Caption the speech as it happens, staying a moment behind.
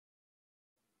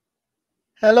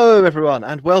Hello, everyone,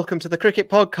 and welcome to the Cricket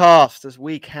Podcast as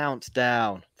we count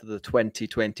down to the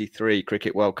 2023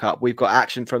 Cricket World Cup. We've got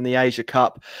action from the Asia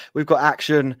Cup, we've got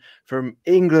action from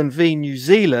England v New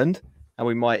Zealand, and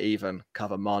we might even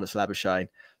cover Marnus Labuschagne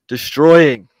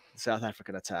destroying the South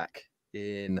African attack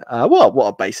in what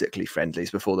are basically friendlies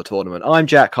before the tournament. I'm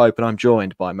Jack Hope, and I'm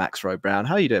joined by Max rowe-brown.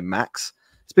 How are you doing, Max?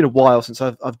 It's been a while since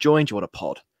I've joined you on a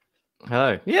pod.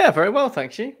 Hello. Yeah, very well,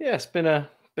 thank you. Yeah, it's been a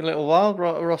little while.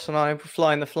 Ross and I were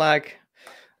flying the flag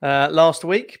last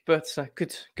week, but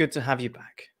good to have you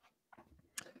back.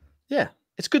 Yeah,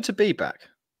 it's good to be back.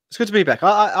 It's good to be back.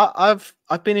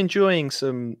 I've been enjoying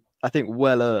some, I think,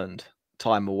 well-earned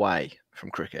time away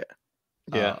from cricket.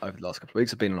 Over the last couple of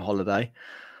weeks. I've been on holiday.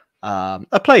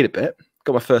 I played a bit.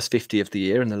 Got my first 50 of the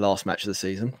year in the last match of the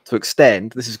season. To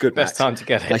extend, this is good. Best time to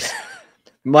get it.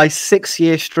 My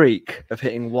 6-year streak of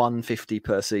hitting 150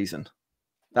 per season.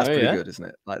 That's pretty good, isn't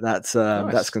it? Like that's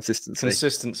consistency.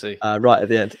 Consistency. Right at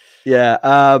the end. Yeah.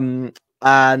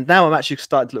 And now I'm actually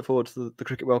starting to look forward to the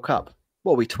Cricket World Cup.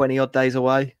 What are we, 20 odd days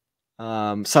away?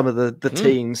 Some of the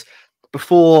teams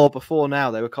before now,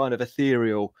 they were kind of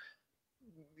ethereal,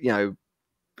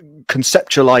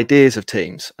 conceptual ideas of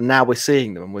teams. And now we're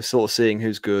seeing them, and we're sort of seeing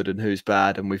who's good and who's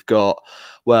bad. And we've got,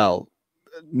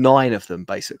 9 of them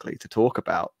basically to talk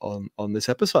about on this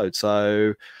episode.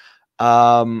 So,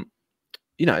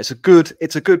 it's a good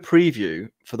preview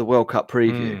for the World Cup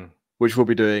preview, which we'll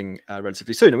be doing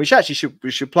relatively soon. And we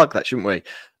should plug that, shouldn't we?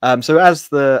 So as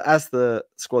the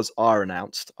squads are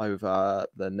announced over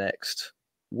the next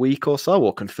week or so,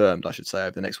 or confirmed, I should say,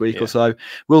 over the next week or so,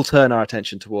 we'll turn our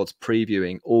attention towards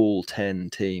previewing all 10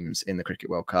 teams in the Cricket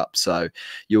World Cup. So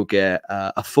you'll get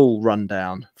a full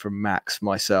rundown from Max,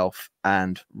 myself,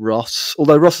 and Ross.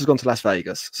 Although Ross has gone to Las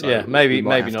Vegas, so maybe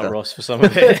not Ross for some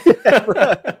of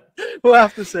it. We'll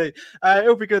have to see.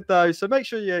 It'll be good though. So make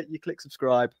sure you click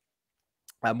subscribe,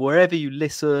 wherever you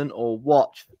listen or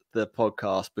watch the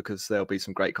podcast, because there'll be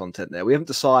some great content there. We haven't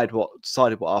decided what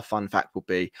our fun fact will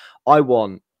be. I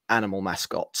want animal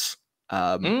mascots,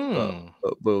 but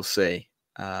we'll see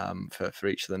for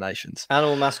each of the nations.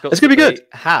 Animal mascots. It's gonna be good.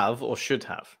 Have or should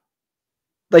have.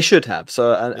 They should have.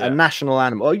 So a national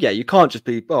animal. Oh yeah, you can't just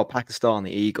be Pakistani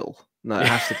eagle. No, it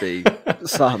has to be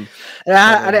some,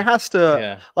 and it has to.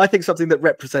 Yeah. I think something that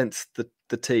represents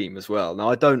the team as well. Now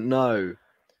I don't know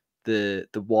the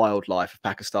wildlife of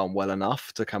Pakistan well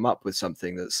enough to come up with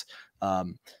something that's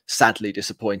sadly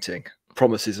disappointing.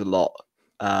 Promises a lot,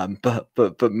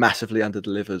 but massively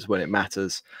underdelivers when it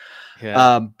matters.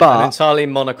 Yeah, but an entirely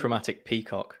monochromatic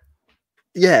peacock.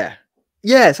 Yeah,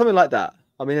 something like that.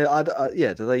 I mean,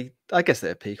 do they? I guess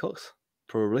they're peacocks,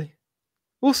 probably.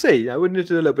 We'll see. We need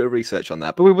to do a little bit of research on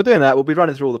that. But we were doing that. We'll be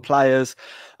running through all the players,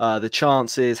 the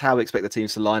chances, how we expect the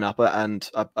teams to line up, and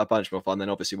a bunch more fun. Then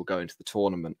obviously we'll go into the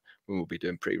tournament when we'll be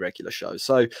doing pretty regular shows.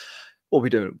 So we'll be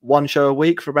doing one show a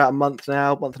week for about a month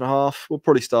now, month and a half. We'll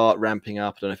probably start ramping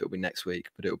up. I don't know if it'll be next week,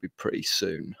 but it'll be pretty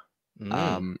soon.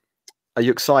 Are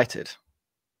you excited?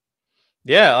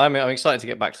 Yeah, I'm excited to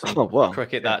get back to some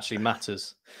cricket that actually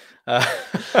matters.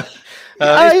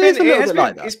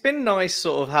 It's been nice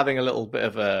sort of having a little bit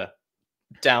of a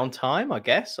downtime, I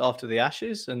guess, after the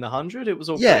Ashes and the 100. It was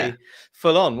all pretty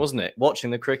full on, wasn't it? Watching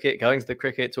the cricket, going to the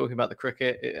cricket, talking about the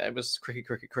cricket. It was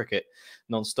cricket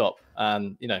non-stop.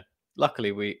 And,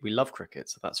 luckily we love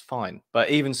cricket, so that's fine. But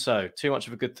even so, too much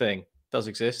of a good thing does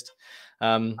exist.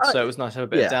 So it was nice to have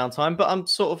a bit of downtime. But I'm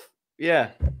sort of,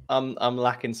 I'm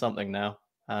lacking something now.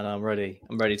 And I'm ready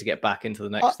to get back into the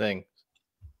next thing.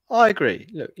 I agree.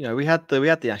 Look, we had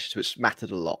the Ashes, which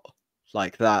mattered a lot,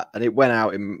 like that, and it went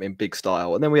out in big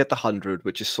style. And then we had the 100,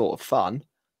 which is sort of fun.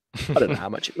 I don't know how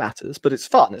much it matters, but it's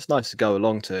fun. It's nice to go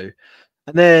along to.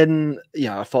 And then a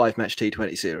 5-match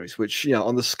T20 series, which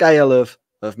on the scale of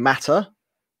matter,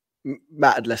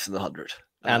 mattered less than the 100.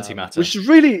 Antimatter,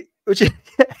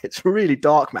 it's really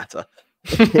dark matter.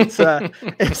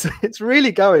 It's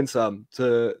really going some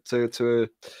to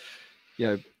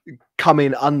come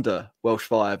in under Welsh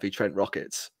Fire v Trent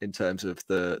Rockets in terms of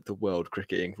the world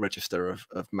cricketing register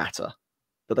of matter,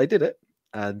 but they did it,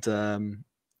 and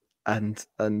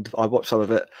I watched some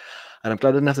of it, and I'm glad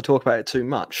I didn't have to talk about it too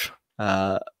much.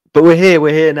 But we're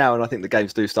here now, and I think the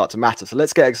games do start to matter. So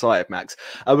let's get excited, Max.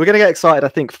 We're going to get excited, I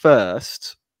think,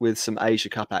 first with some Asia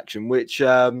Cup action, which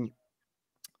I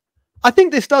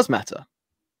think this does matter.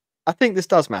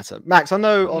 Max, I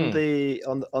know on the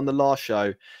last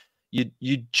show,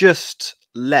 you just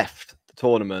left the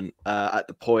tournament at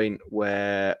the point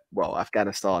where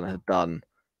Afghanistan had done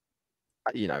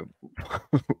you know,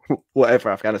 whatever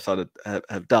Afghanistan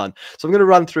have done. So I'm going to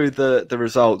run through the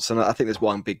results, and I think there's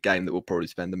one big game that we'll probably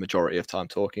spend the majority of time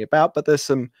talking about, but there's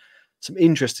some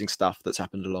interesting stuff that's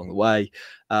happened along the way.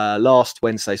 Last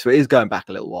Wednesday, so it is going back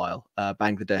a little while,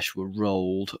 Bangladesh were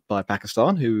rolled by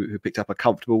Pakistan, who picked up a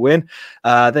comfortable win.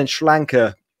 Then Sri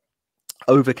Lanka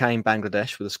overcame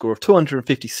Bangladesh with a score of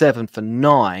 257 for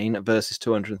 9 versus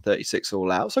 236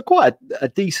 all out. So quite a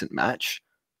decent match.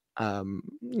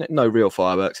 No real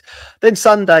fireworks. Then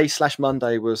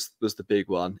Sunday/Monday was the big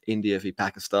one. India v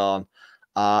Pakistan.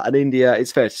 And India,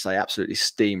 it's fair to say, absolutely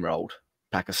steamrolled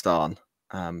Pakistan.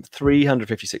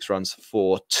 356 runs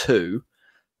for 2.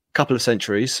 Couple of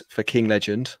centuries for King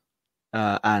Legend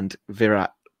and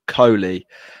Virat Kohli.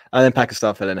 And then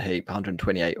Pakistan fell in a heap,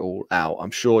 128 all out.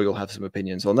 I'm sure you'll have some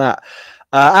opinions on that.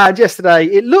 And yesterday,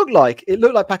 it looked like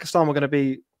Pakistan were going to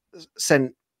be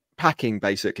sent packing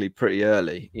basically pretty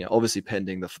early, obviously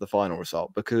pending the final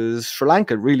result, because Sri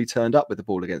Lanka really turned up with the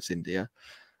ball against India,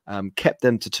 kept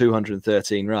them to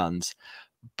 213 runs,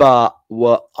 but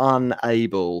were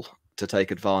unable to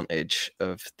take advantage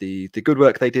of the good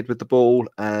work they did with the ball,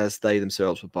 as they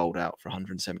themselves were bowled out for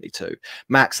 172.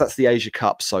 Max, that's the Asia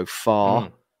Cup so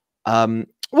far.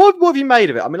 What have you made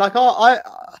of it? I mean,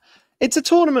 it's a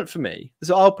tournament for me.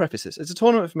 So I'll preface this. It's a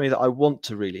tournament for me that I want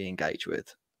to really engage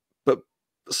with, but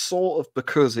sort of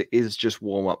because it is just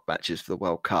warm-up matches for the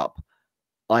World Cup,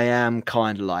 I am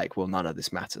kind of like, well, none of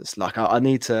this matters. Like, I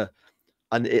need to,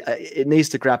 and it needs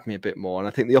to grab me a bit more. And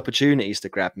I think the opportunities to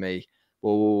grab me,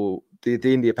 well,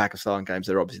 the India-Pakistan games,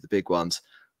 they're obviously the big ones.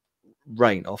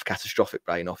 Catastrophic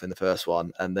rain off in the first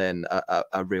one, and then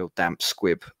a real damp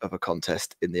squib of a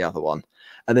contest in the other one.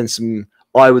 And then some,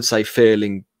 I would say,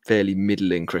 fairly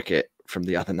middling cricket from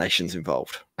the other nations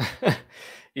involved.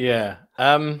 Yeah.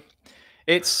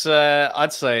 It's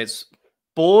I'd say it's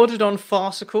bordered on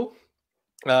farcical.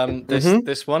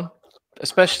 This one,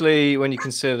 especially when you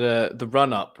consider the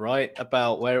run up, right,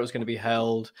 about where it was going to be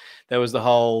held. There was the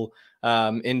whole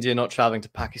India not traveling to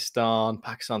Pakistan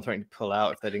threatening to pull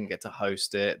out if they didn't get to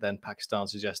host it. Then Pakistan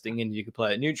suggesting India could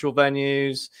play at neutral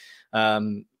venues.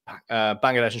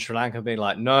 Bangladesh and Sri Lanka being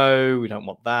like, no, we don't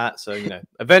want that. So,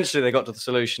 eventually they got to the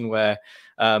solution where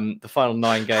the final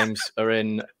 9 games are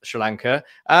in Sri Lanka,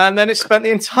 and then it's spent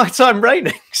the entire time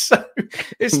raining. So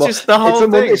it's just the whole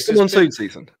thing. It's the monsoon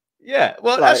season. Yeah,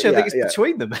 well, actually, I think it's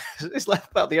between them. It's like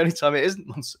about the only time it isn't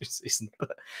monsoon season,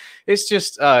 but it's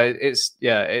just,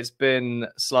 it's been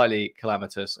slightly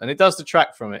calamitous, and it does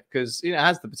detract from it because it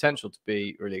has the potential to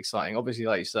be really exciting. Obviously,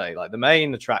 like you say, like the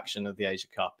main attraction of the Asia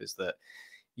Cup is that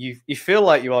you feel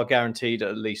like you are guaranteed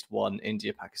at least one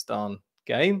India-Pakistan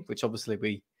game, which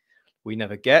obviously we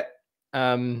never get.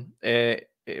 Well,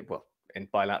 in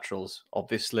bilaterals,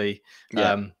 obviously,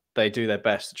 they do their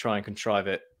best to try and contrive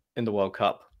it in the World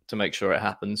Cup to make sure it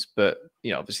happens. But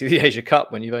obviously the Asia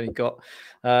Cup, when you've only got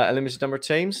a limited number of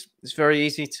teams, it's very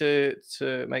easy to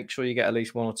make sure you get at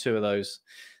least 1 or 2 of those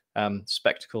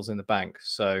spectacles in the bank.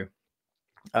 So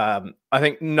I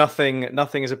think nothing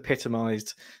has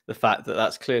epitomized the fact that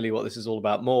that's clearly what this is all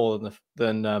about, more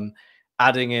than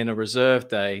adding in a reserve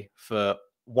day for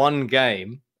one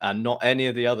game and not any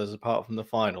of the others apart from the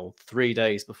final 3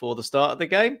 days before the start of the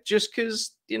game, just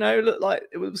because it looked like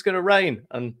it was going to rain,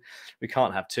 and we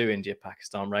can't have 2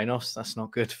 India-Pakistan rain-offs. That's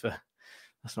not good for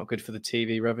the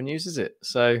TV revenues, is it?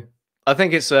 So I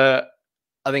think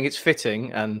it's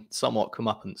fitting and somewhat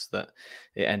comeuppance that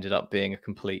it ended up being a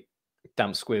complete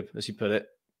damp squib, as you put it,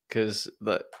 because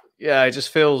it just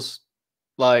feels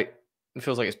like it's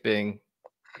doing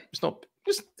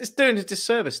a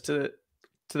disservice to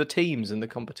the teams and the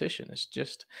competition. It's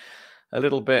just a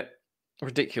little bit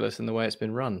ridiculous in the way it's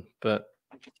been run. But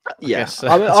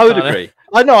I would agree.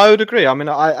 I would agree. I mean,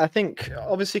 I think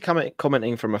obviously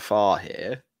commenting from afar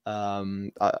here,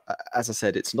 as I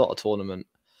said, it's not a tournament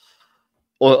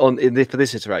for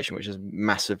this iteration which has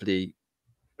massively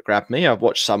grabbed me. I've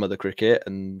watched some of the cricket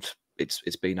and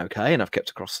it's been okay, and I've kept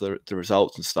across the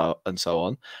results and so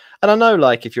on. And I know,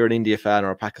 like, if you're an India fan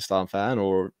or a Pakistan fan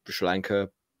or Sri Lanka,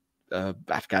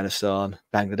 Afghanistan,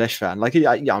 Bangladesh fan, like,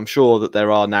 I'm sure that there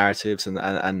are narratives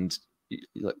and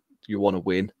you want to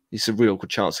win. It's a real good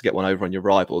chance to get one over on your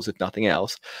rivals, if nothing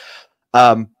else.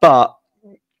 But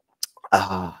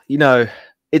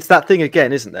it's that thing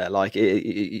again, isn't there? Like,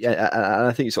 and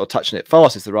I think you're sort of touching it.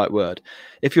 Fast is the right word.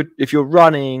 If you're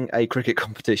running a cricket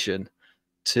competition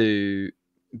to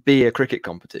be a cricket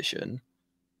competition,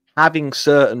 having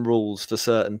certain rules for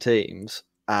certain teams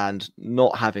and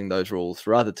not having those rules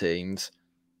for other teams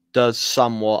does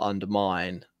somewhat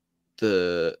undermine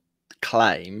the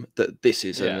claim that this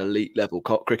is an elite level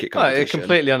cricket Well, competition. it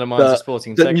completely undermines the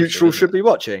sporting that integrity, neutral should be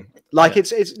watching. Like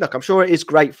it's look, I'm sure it is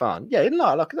great fun. Yeah, it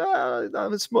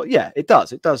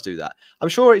does do that. I'm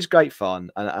sure it's great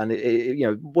fun, and it, you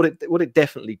know what it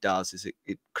definitely does is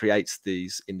it creates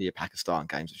these India-Pakistan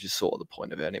games, which is sort of the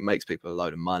point of it, and it makes people a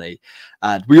load of money,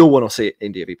 and we all want to see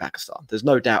India v Pakistan. There's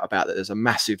no doubt about that. There's a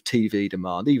massive TV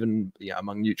demand, even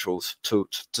among neutrals, to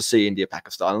see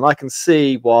India-Pakistan, and I can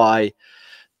see why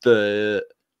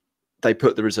they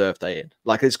put the reserve day in.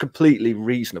 Like, it's completely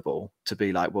reasonable to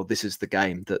be like, well, this is the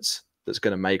game that's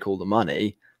going to make all the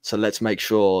money, so let's make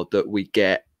sure that we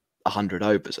get 100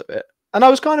 overs of it. And I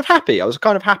was kind of happy. I was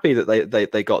kind of happy that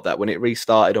they got that when it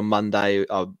restarted on Monday.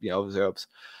 Obviously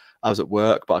I was at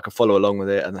work, but I could follow along with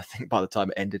it. And I think by the time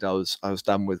it ended, I was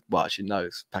done with. Well, actually, no,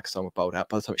 Pakistan were bowled out.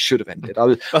 By the time it should have ended,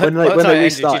 when they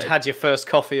restarted, you'd had your first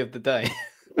coffee of the day.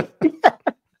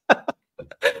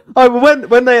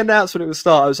 When they announced when it would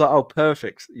start, I was like, oh,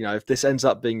 perfect. If this ends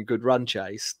up being a good run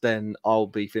chase, then I'll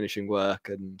be finishing work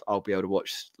and I'll be able to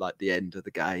watch like the end of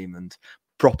the game and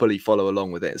properly follow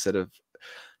along with it instead of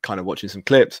kind of watching some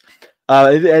clips.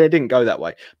 And it didn't go that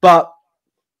way. But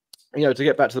to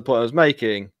get back to the point I was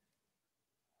making,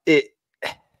 it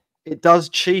does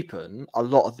cheapen a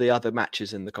lot of the other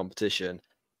matches in the competition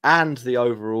and the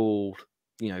overall,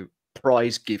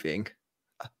 prize giving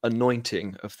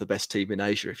anointing of the best team in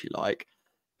Asia, if you like,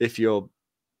 if you're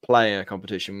playing a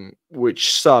competition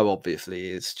which so obviously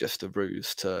is just a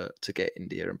ruse to get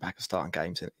India and Pakistan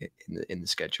games in the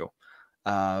schedule.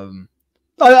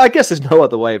 I guess there's no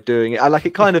other way of doing it. I like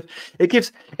it.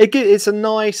 It's a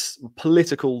nice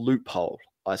political loophole,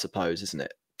 I suppose, isn't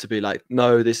it? To be like,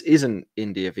 no, this isn't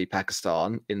India v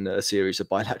Pakistan in a series of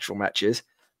bilateral matches.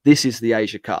 This is the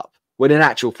Asia Cup. When in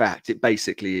actual fact, it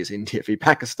basically is India v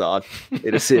Pakistan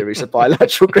in a series of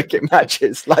bilateral cricket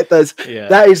matches. Like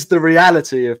that is the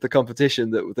reality of the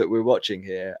competition that we're watching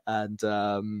here. And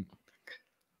I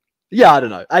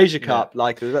don't know, Asia Cup,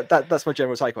 like that's my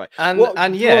general takeaway.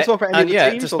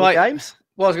 Despite games.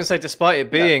 Well, I was going to say, despite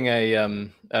it being a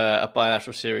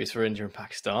bilateral series for India and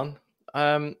Pakistan,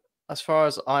 as far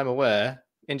as I'm aware,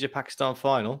 India-Pakistan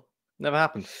final never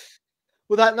happened.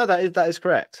 Well, that is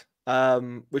correct.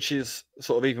 Which is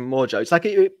sort of even more jokes. Like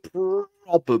it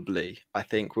probably, I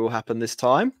think, will happen this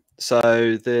time.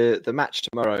 So the match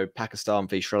tomorrow, Pakistan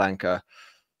v Sri Lanka,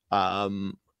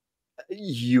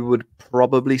 you would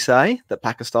probably say that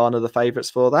Pakistan are the favourites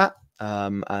for that.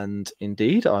 And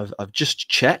indeed, I've just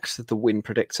checked the win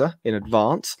predictor in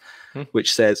advance,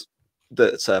 which says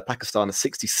that Pakistan is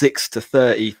 66 to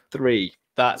 33.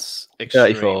 That's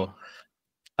extreme. 34.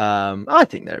 I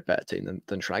think they're a better team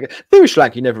than Sri Lanka. With Sri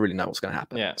Lanka, you never really know what's going to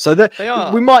happen. Yeah. So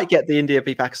we might get the India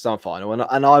v Pakistan final,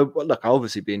 and I'll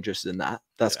obviously be interested in that.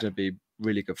 That's going to be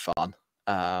really good fun.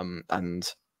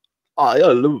 And I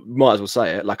might as well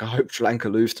say it. Like, I hope Sri Lanka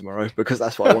lose tomorrow because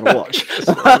that's what I want to watch. That's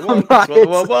what the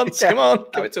world wants. Come on,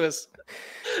 give it to us.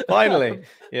 Finally,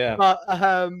 yeah.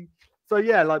 So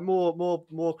yeah, like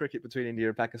more cricket between India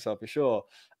and Pakistan for sure.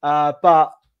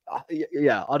 But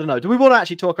yeah, I don't know. Do we want to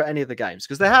actually talk about any of the games?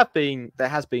 Because there has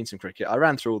been some cricket. I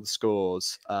ran through all the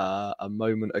scores a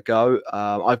moment ago.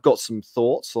 I've got some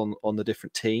thoughts on the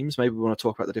different teams. Maybe we want to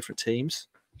talk about the different teams.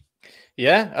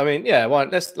 Yeah, I mean, yeah. Well,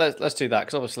 let's do that,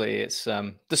 because obviously it's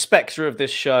the spectre of this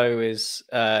show is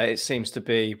it seems to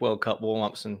be World Cup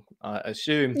warm-ups, and I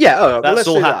assume that's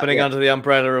all happening under the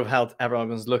umbrella of how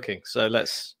everyone's looking. So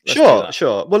let's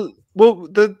sure. Well,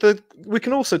 we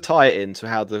can also tie it into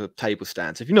how the table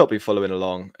stands. If you've not been following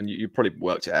along, and you probably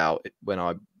worked it out when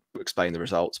I explained the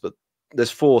results, but there's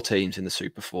 4 teams in the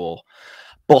Super 4.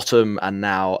 Bottom and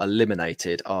now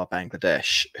eliminated are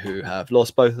Bangladesh, who have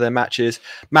lost both of their matches.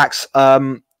 Max,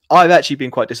 I've actually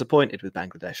been quite disappointed with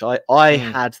Bangladesh. I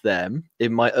had them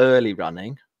in my early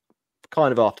running,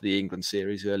 kind of after the England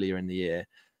series earlier in the year,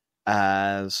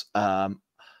 as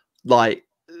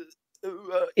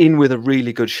in with a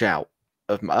really good shout.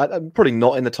 Probably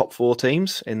not in the top 4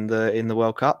 teams in the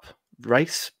World Cup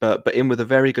race, but in with a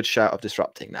very good shout of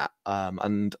disrupting that.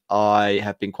 And I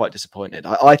have been quite disappointed.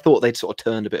 I thought they'd sort of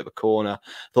turned a bit of a corner.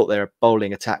 Thought their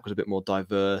bowling attack was a bit more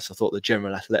diverse. I thought the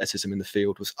general athleticism in the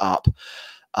field was up.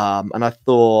 And I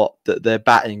thought that their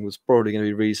batting was probably going to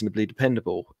be reasonably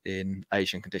dependable in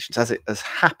Asian conditions. As it has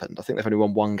happened, I think they've only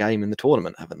won 1 game in the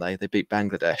tournament, haven't they? They beat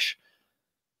Bangladesh.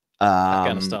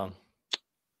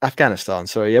 Afghanistan,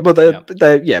 sorry, yeah, but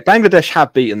Bangladesh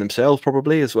have beaten themselves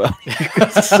probably as well.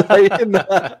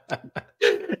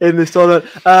 in this tournament.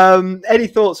 Any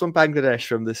thoughts on Bangladesh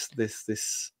from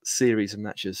this series of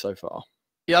matches so far?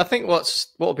 Yeah, I think what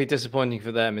will be disappointing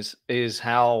for them is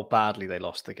how badly they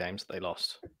lost the games that they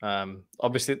lost.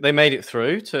 Obviously, they made it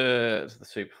through to the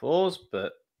Super Fours,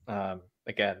 but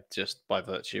again, just by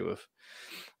virtue of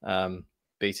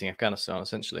beating Afghanistan,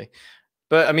 essentially.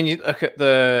 But I mean, you look at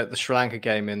the Sri Lanka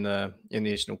game in the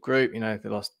original group. You know, they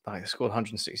lost. They scored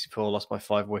 164, lost by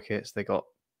 5 wickets. They got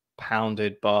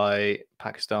pounded by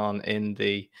Pakistan in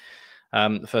the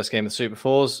first game of the Super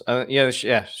Fours. Sri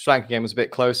Lanka game was a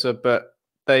bit closer, but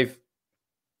they've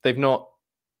not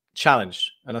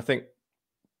challenged, and I think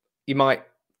you might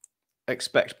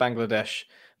expect Bangladesh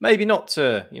maybe not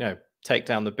to take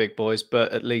down the big boys,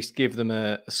 but at least give them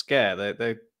a scare.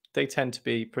 They tend to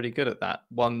be pretty good at that.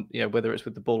 One, whether it's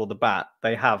with the ball or the bat,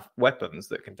 they have weapons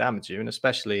that can damage you, and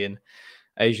especially in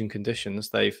Asian conditions,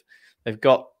 they've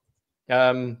got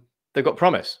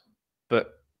promise,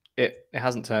 but it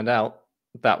hasn't turned out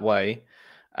that way,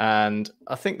 and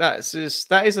I think that is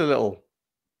a little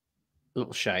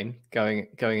shame going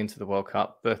into the World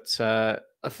Cup. But I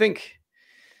think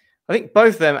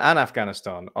both them and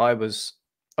Afghanistan, I was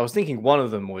thinking one of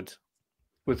them would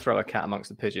throw a cat amongst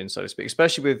the pigeons, so to speak,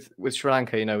 especially with Sri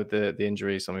Lanka, with the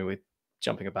injuries. I mean, we're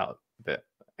jumping about a bit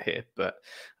here, but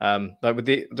like with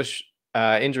the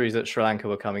injuries that Sri Lanka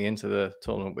were coming into the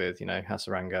tournament with,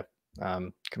 Hasaranga,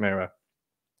 Kamara,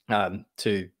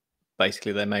 to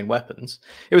basically their main weapons,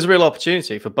 it was a real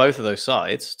opportunity for both of those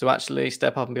sides to actually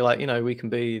step up and be like, we can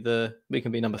be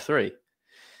number 3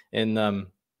 in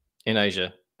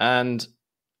Asia. And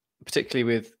particularly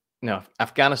with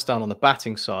Afghanistan on the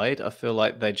batting side, I feel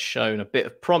like they'd shown a bit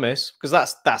of promise, because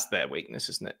that's their weakness,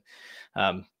 isn't it?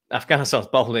 Afghanistan's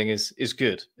bowling is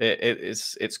good.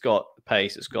 It's got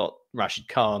pace, it's got Rashid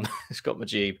Khan, it's got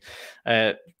Majib.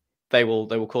 They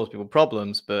will cause people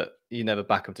problems, but you never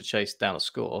back them to chase down a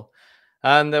score.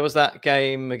 And there was that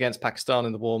game against Pakistan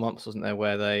in the warm-ups, wasn't there,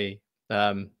 where they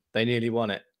nearly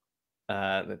won it.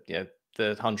 The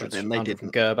hundred from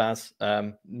Gurbaz,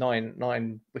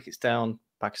 9 wickets down.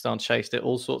 Pakistan chased it.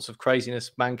 All sorts of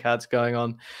craziness, mankads going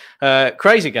on.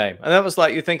 Crazy game. And that was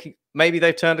like, you're thinking maybe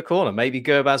they've turned a corner. Maybe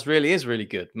Gurbaz really is really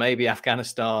good. Maybe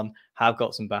Afghanistan have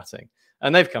got some batting.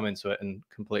 And they've come into it and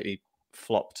completely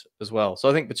flopped as well.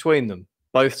 So I think between them,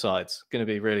 both sides going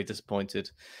to be really disappointed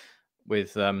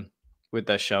with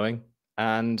their showing.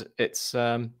 And it's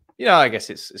I guess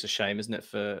it's a shame, isn't it,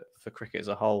 for cricket as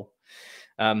a whole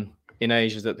in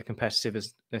Asia, that the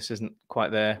competitiveness isn't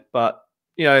quite there. But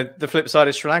the flip side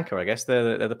is Sri Lanka. I guess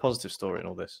they're the positive story in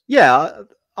all this. Yeah,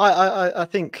 I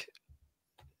think.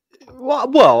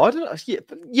 Well, I don't know. Yeah,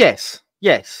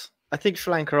 yes. I think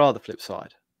Sri Lanka are the flip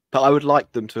side, but I would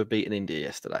like them to have beaten India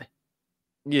yesterday.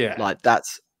 Yeah, like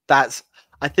that's.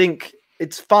 I think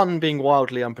it's fun being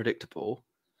wildly unpredictable,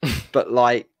 but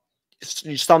like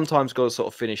you sometimes got to sort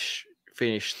of finish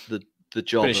the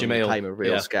job and claim a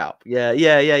real scalp.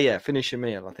 Yeah. Finish your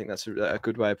meal. I think that's a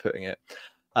good way of putting it.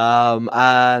 And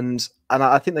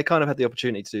I think they kind of had the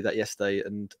opportunity to do that yesterday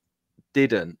and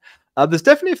didn't. There's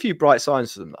definitely a few bright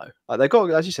signs for them though. Like they've got,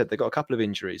 as you said, they've got a couple of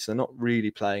injuries. They're not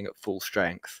really playing at full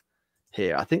strength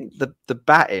here. I think the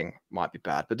batting might be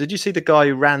bad. But did you see the guy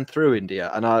who ran through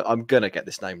India? And I'm gonna get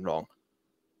this name wrong.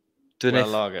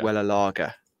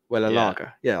 Welalaga.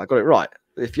 Yeah, I got it right.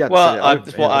 If you had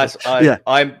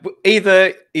I'm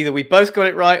either we both got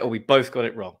it right or we both got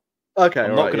it wrong. Okay,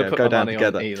 I'm not going to put my money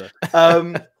together on either.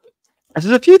 There's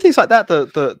a few things like that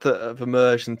have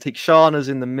emerged, and Tikshana's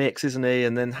in the mix, isn't he?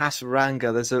 And then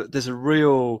Hasaranga. There's a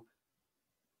real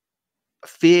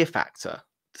fear factor,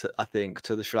 I think,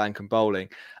 to the Sri Lankan bowling.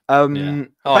 If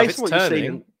it's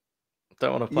turning,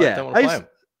 don't want to play him.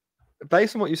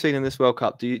 Based on what you've seen in this World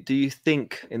Cup, do you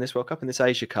think in this World Cup, in this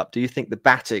Asia Cup, do you think the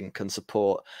batting can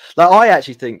support? Like, I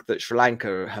actually think that Sri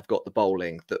Lanka have got the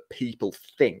bowling that people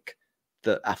think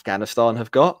that Afghanistan have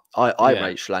got. I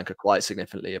rate Sri Lanka quite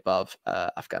significantly above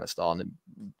Afghanistan in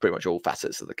pretty much all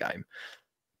facets of the game.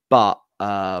 But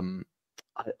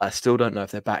I still don't know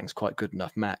if their batting's quite good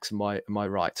enough. Max, am I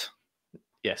right?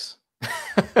 Yes.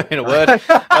 In a word.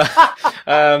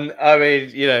 I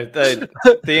mean, the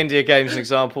India game's an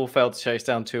example, failed to chase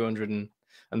down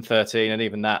 213, and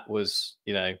even that was,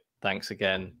 thanks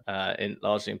again,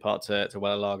 largely in part to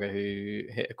Welalaga, who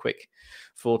hit a quick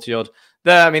 40 odd.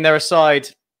 They're a side.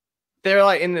 They're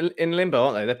like in limbo,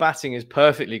 aren't they? Their batting is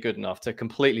perfectly good enough to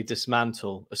completely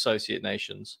dismantle associate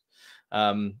nations,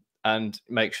 and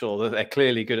make sure that they're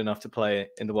clearly good enough to play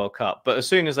in the World Cup. But as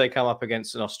soon as they come up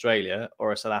against an Australia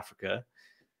or a South Africa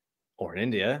or an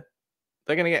India,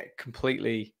 they're going to get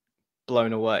completely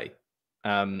blown away.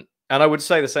 And I would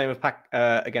say the same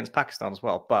against Pakistan as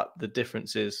well. But the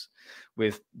difference is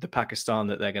with the Pakistan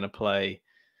that they're going to play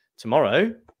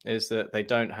tomorrow is that they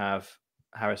don't have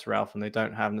Haris Rauf and they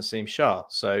don't have Naseem Shah.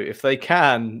 So if they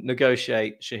can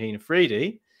negotiate Shaheen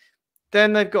Afridi,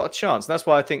 then they've got a chance. That's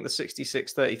why I think the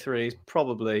 66-33 is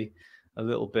probably a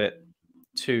little bit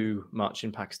too much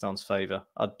in Pakistan's favour.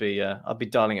 I'd be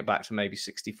dialing it back to maybe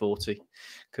 60-40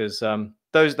 because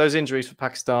those injuries for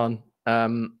Pakistan,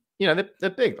 they're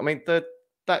big. I mean,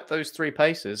 those three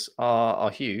paces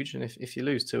are huge, and if you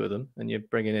lose two of them and you're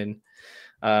bringing in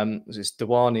it's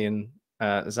Dewani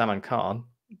and Zaman Khan,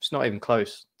 it's not even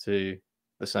close to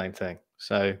the same thing.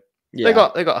 So they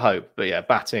got hope, but yeah,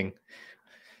 batting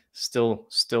still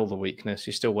the weakness.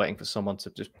 You're still waiting for someone to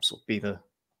just sort of be the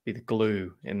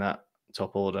glue in that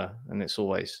top order, and it's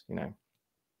always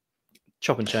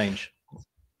chop and change.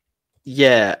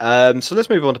 Yeah. So let's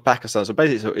move on to Pakistan. So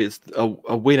basically, it's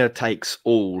a winner takes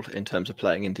all in terms of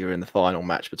playing India in the final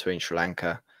match between Sri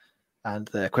Lanka and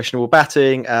their questionable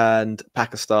batting, and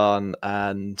Pakistan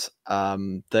and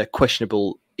their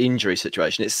questionable injury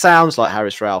situation. It sounds like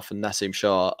Haris Rauf and Naseem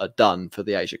Shah are done for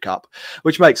the Asia Cup,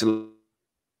 which makes a lot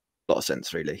of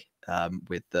sense, really,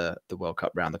 with the World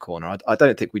Cup round the corner. I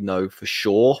don't think we know for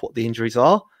sure what the injuries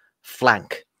are.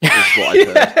 Flank is what I've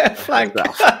heard. Flank.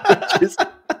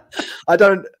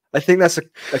 I think that's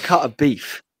a cut of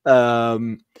beef.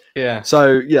 Yeah.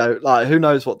 So, like, who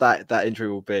knows what that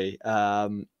injury will be.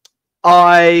 I'm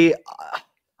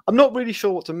not really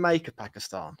sure what to make of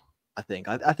Pakistan. I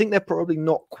think they're probably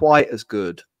not quite as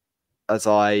good as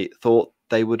I thought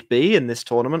they would be in this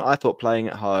tournament. I thought playing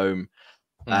at home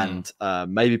and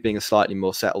maybe being a slightly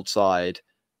more settled side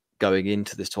going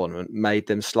into this tournament made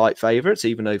them slight favourites,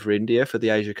 even over India for the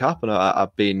Asia Cup. And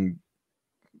I've been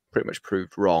pretty much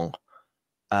proved wrong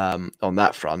on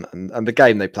that front. And the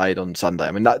game they played on Sunday,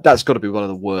 I mean, that's got to be one of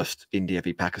the worst India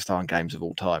v Pakistan games of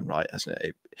all time, right? Hasn't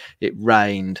it? It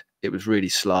rained. It was really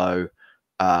slow.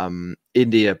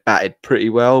 India batted pretty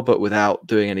well, but without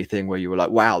doing anything where you were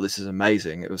like, wow, this is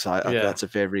amazing. It was like, that's a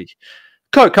very...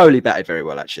 Kohli batted very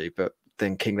well, actually, but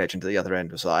then King Legend at the other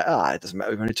end was like, it doesn't matter,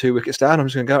 we've only 2 wickets down, I'm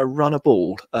just going to go and run a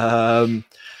ball. And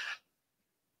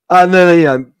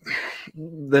then,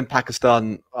 then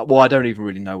Pakistan, well, I don't even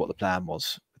really know what the plan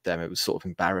was with them. It was sort of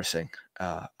embarrassing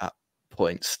at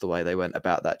points, the way they went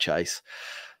about that chase.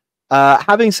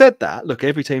 Having said that, look,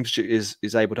 every team is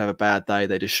able to have a bad day.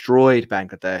 They destroyed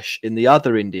Bangladesh in the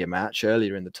other India match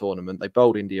earlier in the tournament. They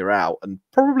bowled India out and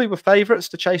probably were favourites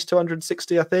to chase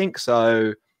 260, I think.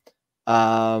 So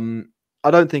I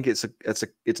don't think it's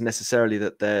necessarily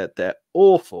that they're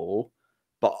awful,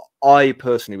 but I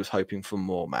personally was hoping for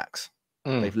more, Max.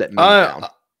 They've let me down.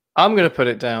 I'm going to put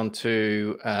it down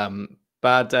to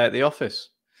bad day at the office.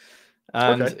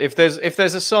 And Okay. if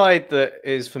there's a side that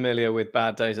is familiar with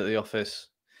bad days at the office,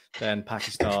 then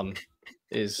Pakistan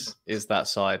is that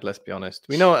side. Let's be honest.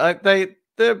 We know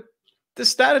the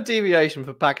standard deviation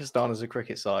for Pakistan as a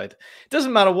cricket side. It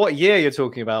doesn't matter what year you're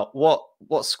talking about, what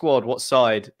squad, what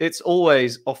side. It's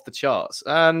always off the charts.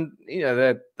 And they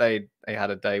had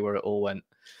a day where it all went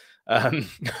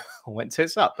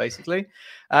tits up, basically.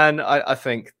 And I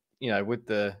think with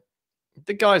the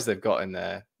guys they've got in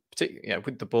there, particularly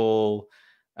with the ball,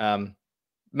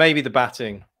 maybe the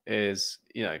batting is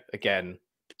again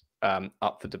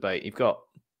up for debate. You've got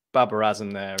Babar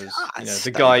Azam there as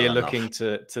the guy you're looking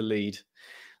to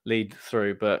lead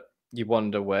through, but you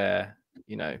wonder where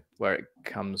it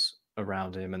comes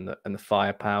around him and the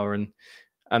firepower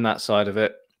and that side of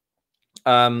it.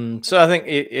 So I think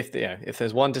if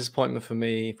there's one disappointment for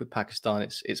me with Pakistan,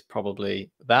 it's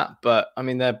probably that. But I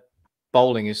mean, their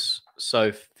bowling is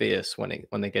so fierce when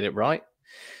they get it right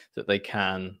that they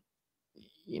can,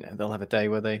 they'll have a day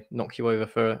where they knock you over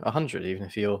for 100, even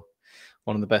if you're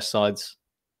one of the best sides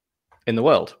in the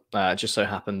world. It just so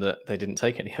happened that they didn't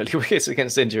take any early wickets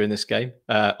against India in this game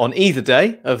on either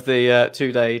day of the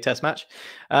 2-day test match.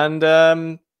 And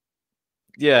I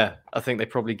think they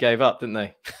probably gave up, didn't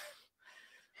they?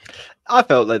 I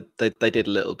felt that they did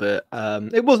a little bit.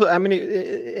 It was, I mean,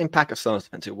 in Pakistan's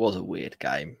defense, it was a weird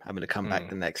game. Having to come back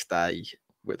the next day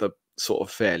with a sort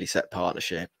of fairly set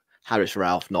partnership. Haris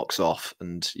Rauf knocks off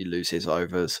and you lose his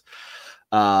overs.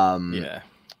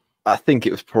 I think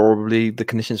it was probably the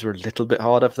conditions were a little bit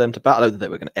harder for them to bat. I don't think they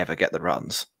were going to ever get the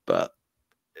runs, but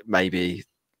maybe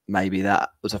that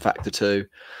was a factor too.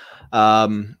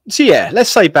 So yeah, let's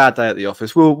say bad day at the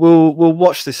office. We'll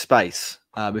watch this space.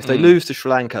 If they lose to Sri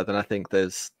Lanka, then I think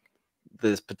there's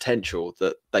potential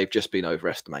that they've just been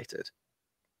overestimated.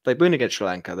 They win against Sri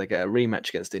Lanka, they get a rematch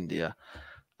against India,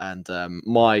 and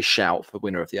my shout for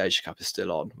winner of the Asia Cup is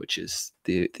still on, which is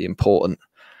the important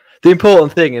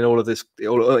thing in all of this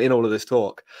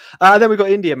talk. Then we've got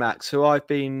India, Max, who I've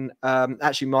been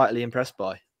actually mightily impressed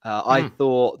by. I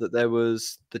thought that there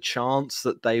was the chance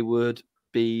that they would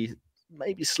be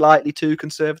maybe slightly too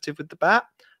conservative with the bat,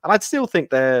 and I'd still think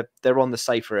they're on the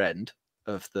safer end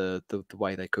of the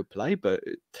way they could play, but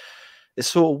it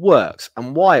sort of works.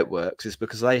 And why it works is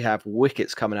because they have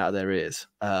wickets coming out of their ears.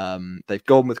 They've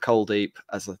gone with Kuldeep,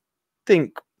 as I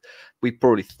think we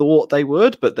probably thought they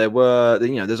would, but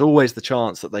there's always the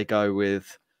chance that they go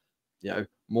with,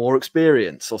 more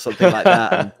experience or something like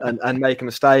that, and make a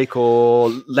mistake or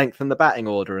lengthen the batting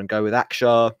order and go with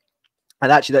Akshar.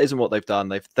 And actually, that isn't what they've done.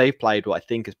 They've played what I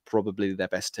think is probably their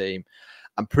best team,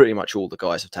 and pretty much all the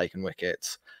guys have taken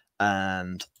wickets.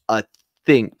 And I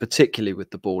think, particularly with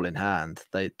the ball in hand,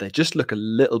 they just look a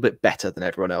little bit better than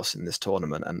everyone else in this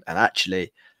tournament, and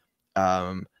actually,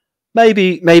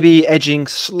 maybe edging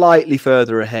slightly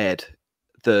further ahead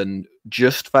than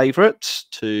just favourites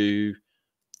to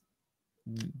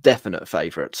definite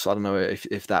favourites. I don't know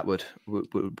if that would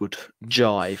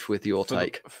jive with your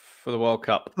take for the World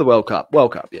Cup. The World Cup,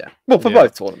 yeah. Well, for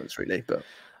both tournaments, really. But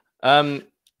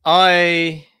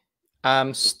I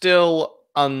am still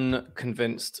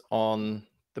unconvinced on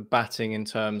the batting in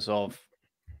terms of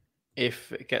if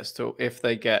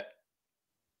they get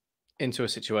into a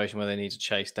situation where they need to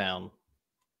chase down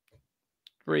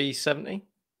 370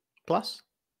 plus.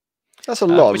 That's a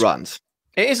lot of runs.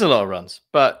 It is a lot of runs,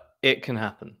 but it can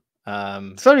happen.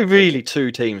 It's only really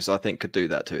two teams I think could do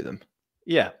that to them.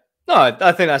 Yeah. No,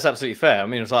 I think that's absolutely fair. I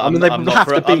mean, it's like they have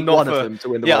to beat one of them to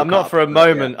win the World Cup.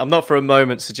 I'm not for a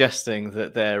moment suggesting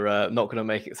that they're not going to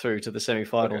make it through to the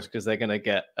semi-finals because they're going to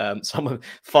get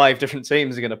 5 different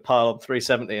teams are going to pile up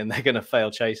 370 and they're going to fail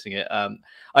chasing it.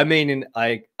 I mean,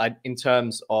 in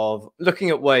terms of looking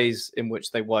at ways in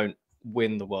which they won't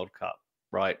win the World Cup,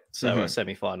 right? So a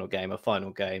semi-final game, a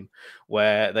final game,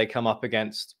 where they come up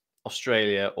against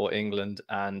Australia or England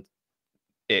and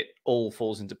it all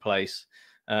falls into place.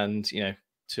 And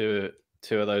two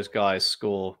of those guys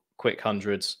score quick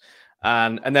hundreds,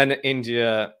 and then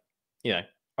India,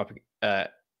 up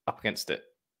against it.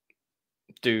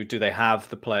 Do they have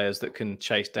the players that can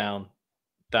chase down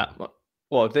that?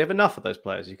 Well, do they have enough of those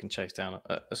players who can chase down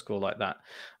a score like that?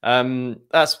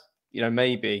 That's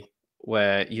maybe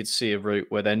where you'd see a route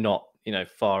where they're not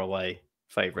far away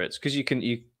favourites, because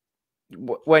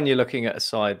when you're looking at a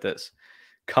side that's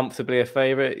comfortably a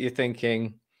favourite, you're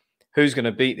thinking, who's going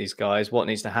to beat these guys? What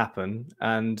needs to happen?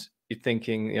 And you're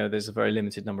thinking, there's a very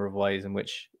limited number of ways in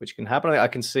which can happen. I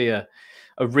can see a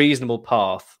reasonable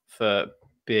path for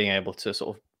being able to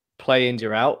sort of play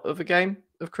India out of a game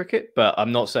of cricket, but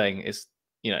I'm not saying it's,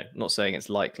 not saying it's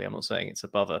likely. I'm not saying it's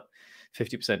above a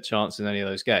 50% chance in any of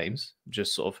those games. I'm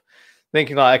just sort of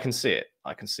thinking I can see it.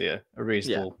 I can see a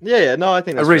reasonable, No, I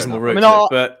think that's a reasonable route.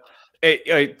 But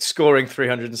scoring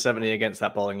 370 against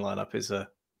that bowling lineup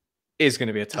is going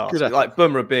to be a task. Like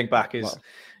Bumrah being back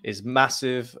is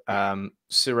massive.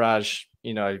 Siraj,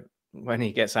 when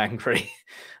he gets angry,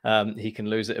 he can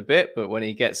lose it a bit, but when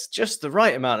he gets just the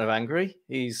right amount of angry,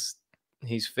 he's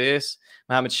fierce.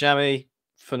 Mohammad Shami,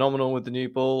 phenomenal with the new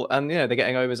ball, and they're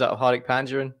getting overs out of Hardik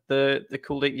Pandya, and the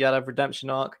Kuldeep Yadav redemption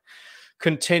arc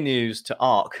continues to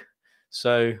arc.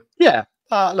 So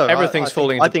look, everything's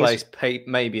falling into place,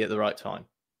 maybe at the right time.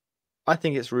 I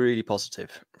think it's really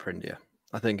positive for India.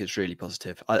 I think it's really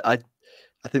positive. I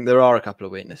think there are a couple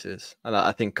of weaknesses, and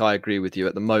I think I agree with you.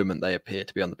 At the moment, they appear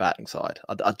to be on the batting side.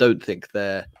 I don't think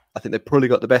I think they've probably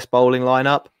got the best bowling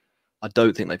lineup. I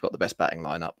don't think they've got the best batting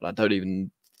lineup, and I don't even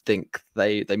think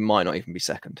they might not even be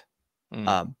second.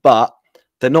 But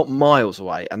they're not miles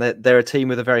away, and they're a team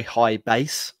with a very high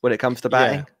base when it comes to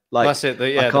batting. Yeah. That's it.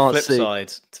 The flip side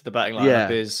to the batting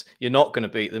lineup is you're not going to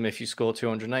beat them if you score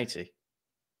 280.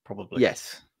 Probably.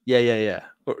 Yes. Yeah.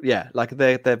 Like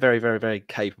they're very, very, very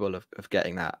capable of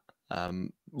getting that.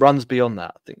 Runs beyond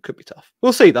that, I think, could be tough.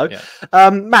 We'll see though. Yeah.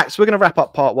 Max, we're going to wrap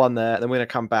up part 1 there, then we're going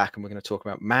to come back and we're going to talk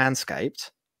about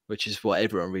Manscaped, which is what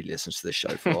everyone really listens to this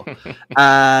show for.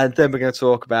 And then we're going to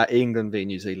talk about England v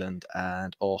New Zealand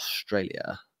and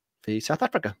Australia v South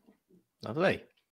Africa. Lovely.